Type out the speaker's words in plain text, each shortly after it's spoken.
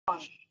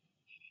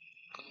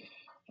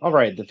All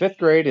right, the fifth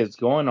grade is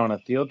going on a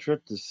field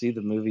trip to see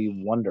the movie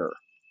Wonder.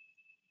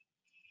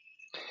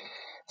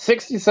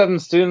 67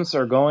 students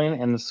are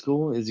going, and the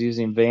school is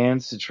using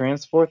vans to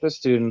transport the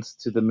students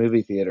to the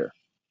movie theater.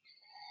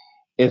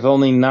 If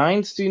only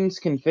 9 students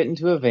can fit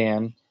into a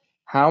van,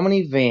 how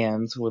many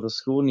vans will the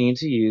school need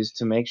to use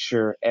to make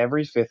sure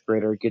every fifth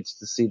grader gets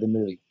to see the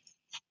movie?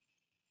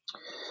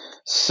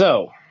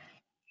 So,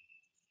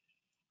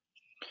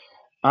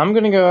 I'm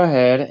going to go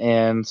ahead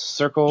and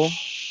circle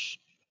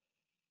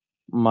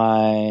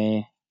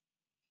my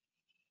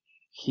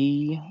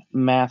key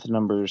math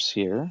numbers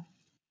here.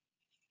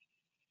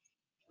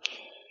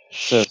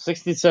 So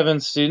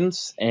 67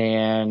 students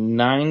and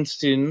 9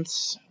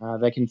 students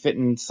that can fit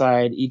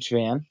inside each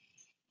van.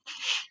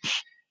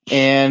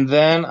 And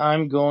then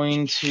I'm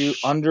going to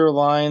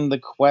underline the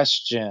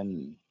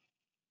question.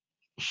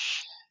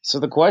 So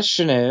the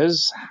question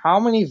is,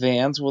 how many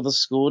vans will the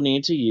school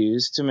need to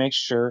use to make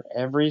sure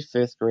every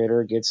fifth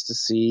grader gets to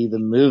see the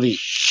movie?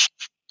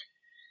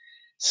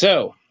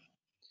 So,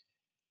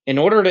 in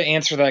order to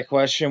answer that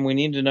question, we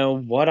need to know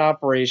what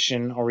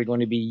operation are we going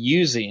to be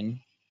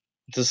using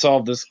to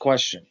solve this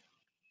question.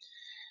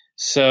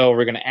 So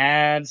we're going to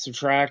add,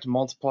 subtract,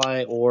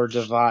 multiply, or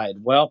divide.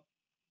 Well,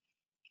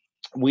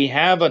 we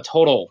have a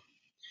total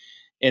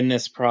in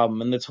this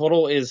problem, and the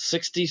total is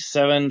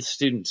 67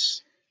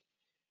 students.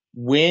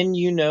 When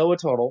you know a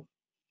total,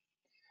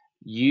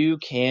 you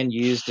can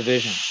use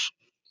division.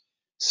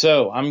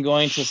 So I'm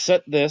going to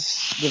set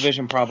this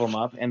division problem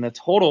up, and the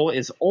total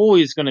is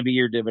always going to be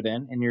your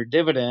dividend, and your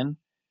dividend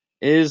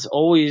is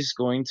always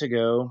going to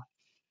go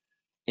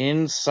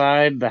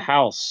inside the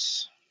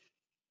house.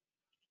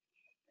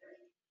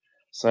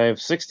 So I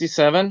have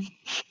 67,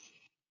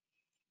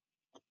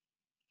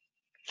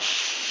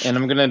 and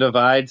I'm going to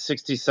divide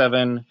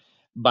 67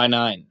 by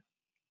 9.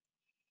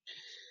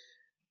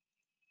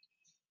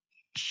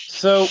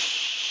 So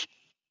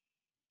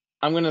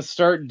I'm going to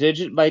start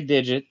digit by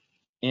digit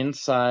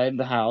inside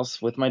the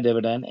house with my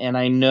dividend, and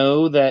I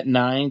know that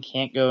 9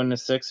 can't go into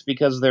 6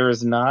 because there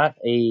is not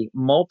a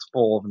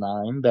multiple of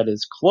 9 that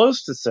is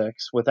close to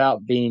 6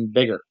 without being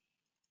bigger.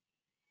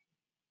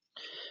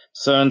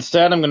 So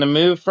instead, I'm going to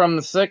move from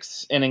the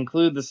 6 and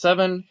include the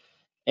 7,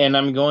 and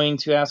I'm going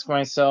to ask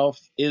myself,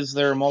 is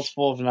there a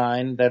multiple of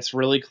 9 that's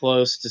really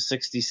close to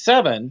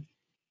 67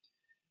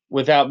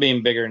 without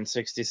being bigger than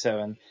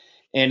 67?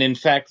 And in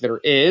fact, there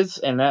is,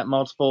 and that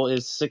multiple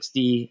is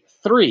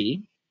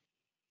 63.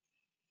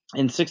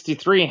 And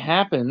 63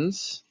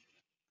 happens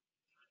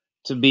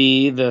to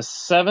be the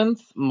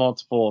 7th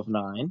multiple of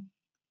 9.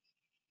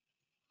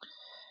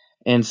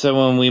 And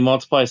so when we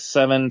multiply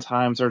 7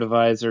 times our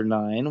divisor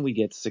 9, we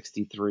get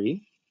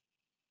 63.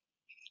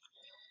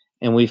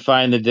 And we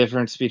find the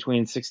difference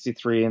between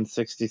 63 and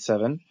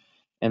 67.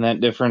 And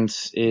that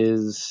difference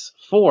is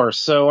 4.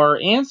 So our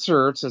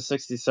answer to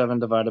 67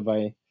 divided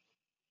by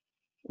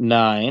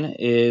 9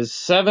 is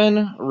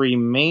 7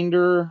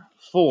 remainder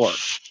 4.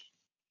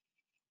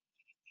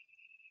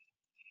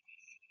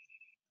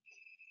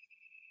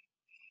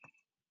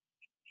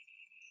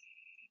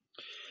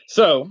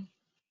 So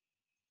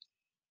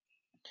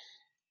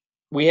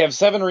we have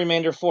 7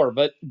 remainder 4,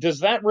 but does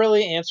that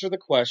really answer the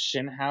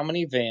question, how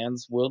many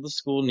vans will the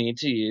school need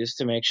to use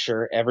to make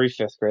sure every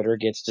fifth grader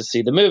gets to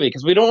see the movie?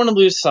 Because we don't want to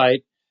lose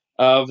sight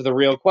of the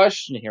real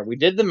question here. We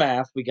did the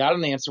math, we got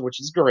an answer, which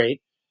is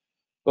great,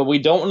 but we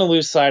don't want to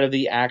lose sight of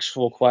the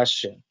actual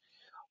question.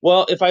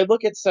 Well, if I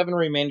look at 7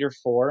 remainder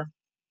 4,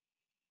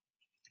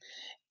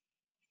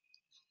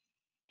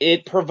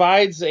 it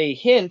provides a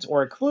hint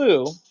or a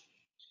clue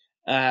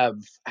of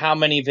how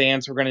many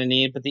vans we're going to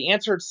need, but the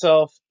answer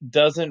itself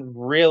doesn't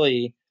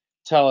really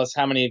tell us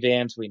how many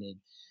vans we need.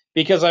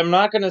 Because I'm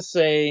not going to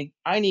say,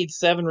 I need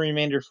 7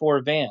 remainder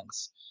 4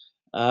 vans,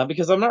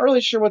 because I'm not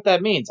really sure what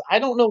that means. I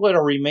don't know what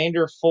a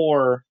remainder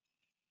 4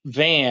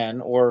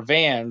 van or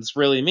vans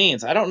really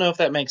means. I don't know if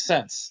that makes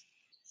sense.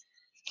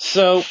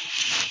 So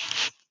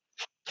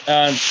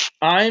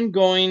I'm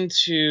going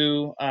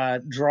to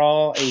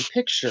draw a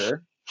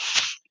picture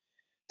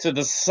to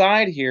the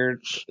side here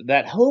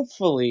that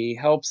hopefully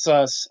helps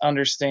us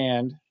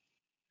understand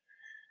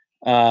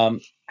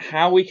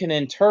how we can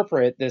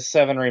interpret this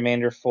 7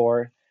 remainder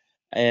 4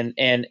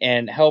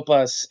 and help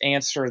us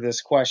answer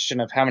this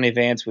question of how many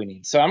vans we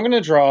need. So I'm going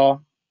to draw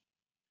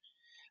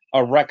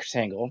a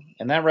rectangle,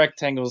 and that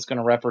rectangle is going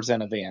to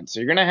represent a van. So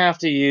you're going to have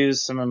to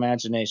use some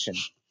imagination.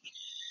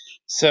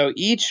 So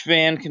each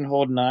van can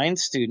hold 9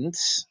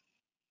 students.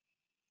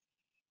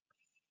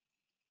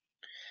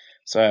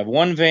 So I have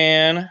one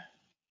van,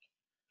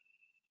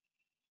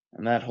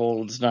 and that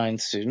holds 9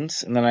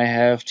 students. And then I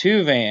have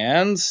 2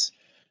 vans,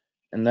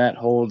 and that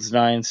holds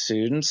 9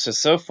 students.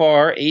 So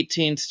far,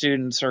 18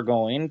 students are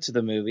going to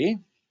the movie.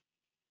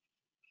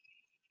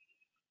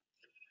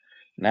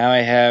 Now I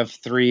have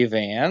 3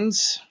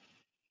 vans.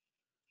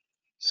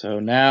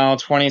 So now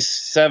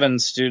 27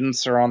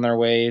 students are on their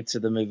way to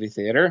the movie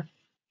theater.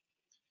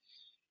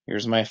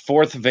 Here's my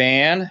 4th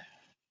van.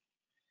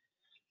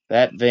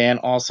 That van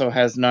also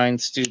has 9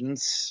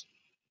 students.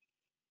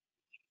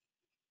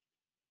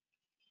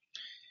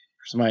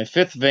 Here's my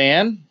fifth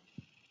van.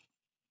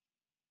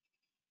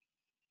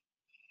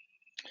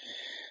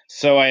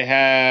 So I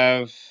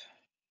have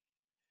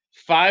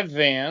 5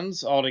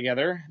 vans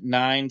altogether,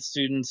 9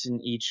 students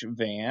in each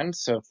van.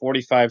 So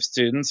 45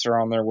 students are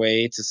on their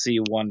way to see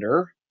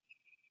Wonder.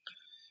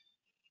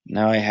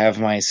 Now I have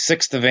my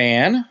 6th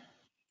van.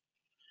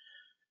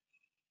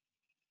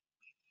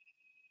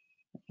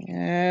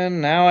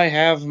 And now I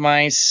have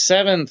my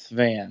 7th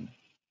van.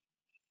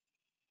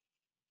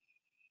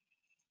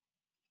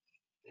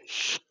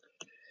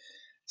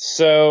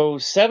 So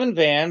 7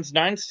 vans,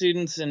 9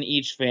 students in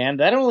each van.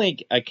 That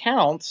only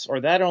accounts,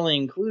 or that only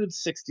includes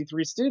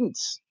 63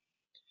 students.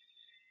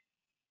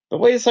 But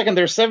wait a second,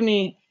 there's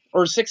 70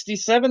 or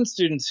 67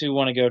 students who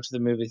want to go to the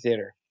movie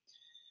theater.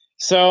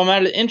 So I'm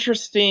at an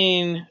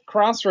interesting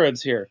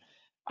crossroads here.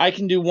 I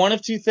can do one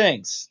of two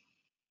things.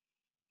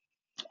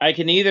 I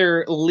can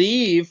either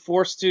leave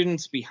 4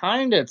 students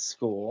behind at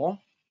school,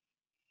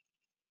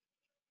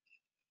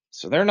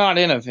 so they're not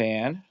in a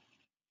van,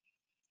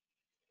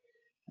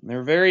 and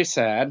they're very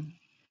sad.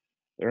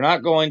 They're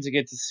not going to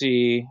get to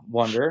see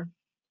Wonder.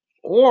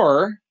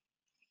 Or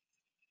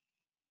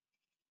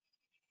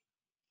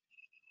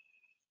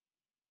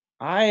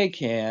I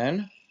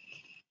can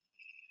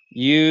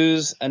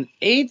use an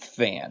 8th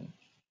van.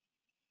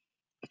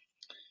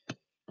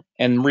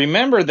 And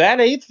remember, that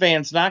 8th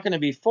van's not going to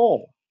be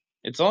full.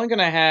 It's only going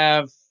to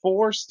have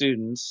 4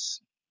 students,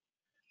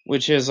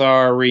 which is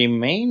our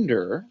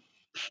remainder.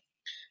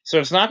 So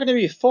it's not going to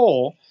be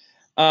full.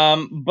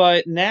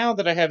 But now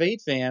that I have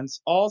 8 vans,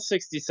 all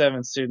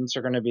 67 students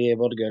are going to be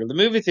able to go to the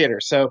movie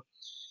theater. So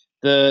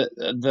the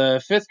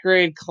 5th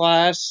grade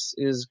class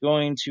is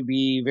going to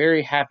be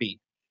very happy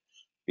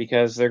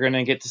because they're going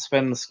to get to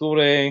spend the school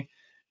day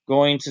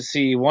going to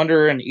see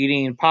Wonder and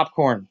eating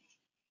popcorn,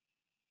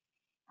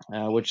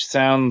 which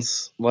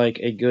sounds like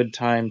a good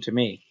time to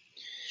me.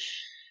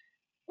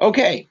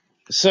 Okay,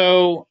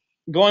 so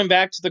going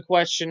back to the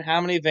question,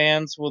 how many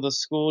vans will the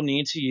school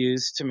need to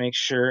use to make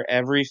sure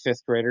every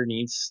 5th grader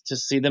needs to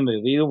see the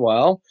movie?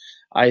 Well,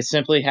 I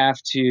simply have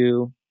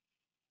to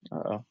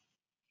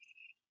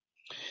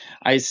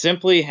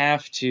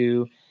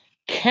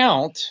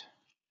count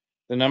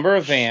the number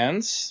of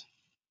vans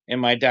in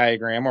my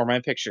diagram or my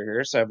picture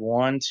here. So I have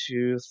 1,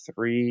 2,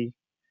 3,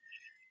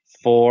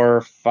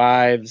 4,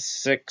 5,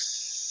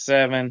 6,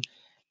 7,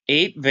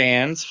 8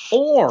 vans,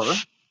 or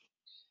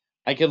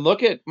I could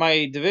look at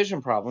my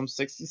division problem,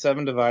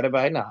 67 divided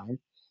by 9,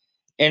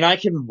 and I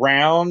can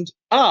round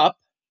up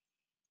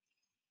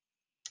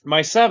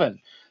my 7.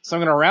 So I'm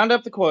going to round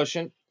up the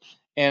quotient,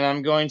 and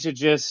I'm going to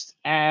just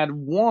add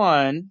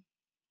 1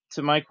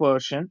 to my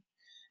quotient.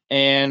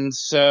 And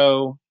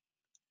so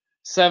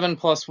 7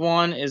 plus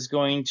 1 is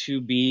going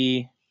to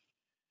be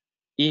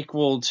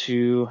equal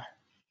to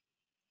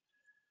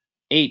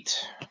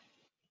 8.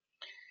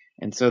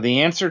 And so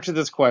the answer to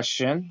this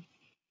question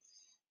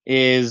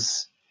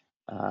is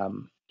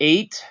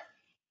 8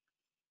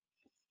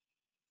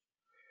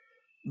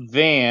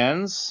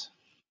 vans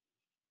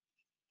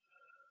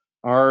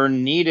are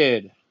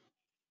needed.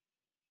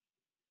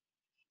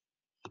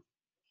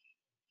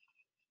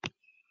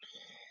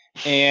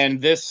 And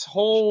this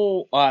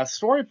whole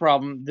story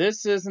problem,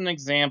 this is an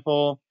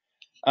example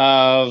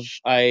of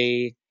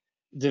a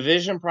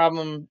division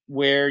problem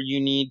where you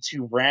need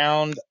to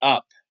round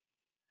up,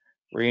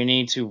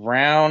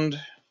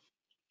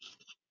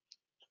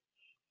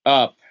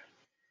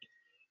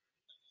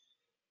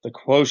 the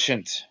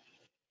quotient.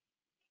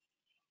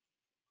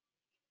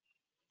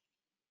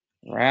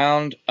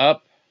 Round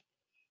up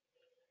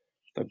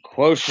the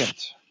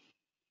quotient.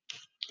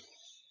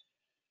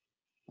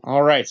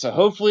 All right, so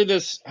hopefully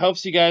this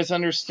helps you guys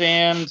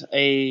understand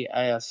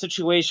a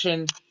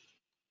situation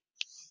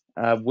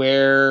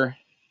where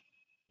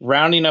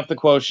rounding up the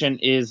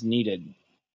quotient is needed.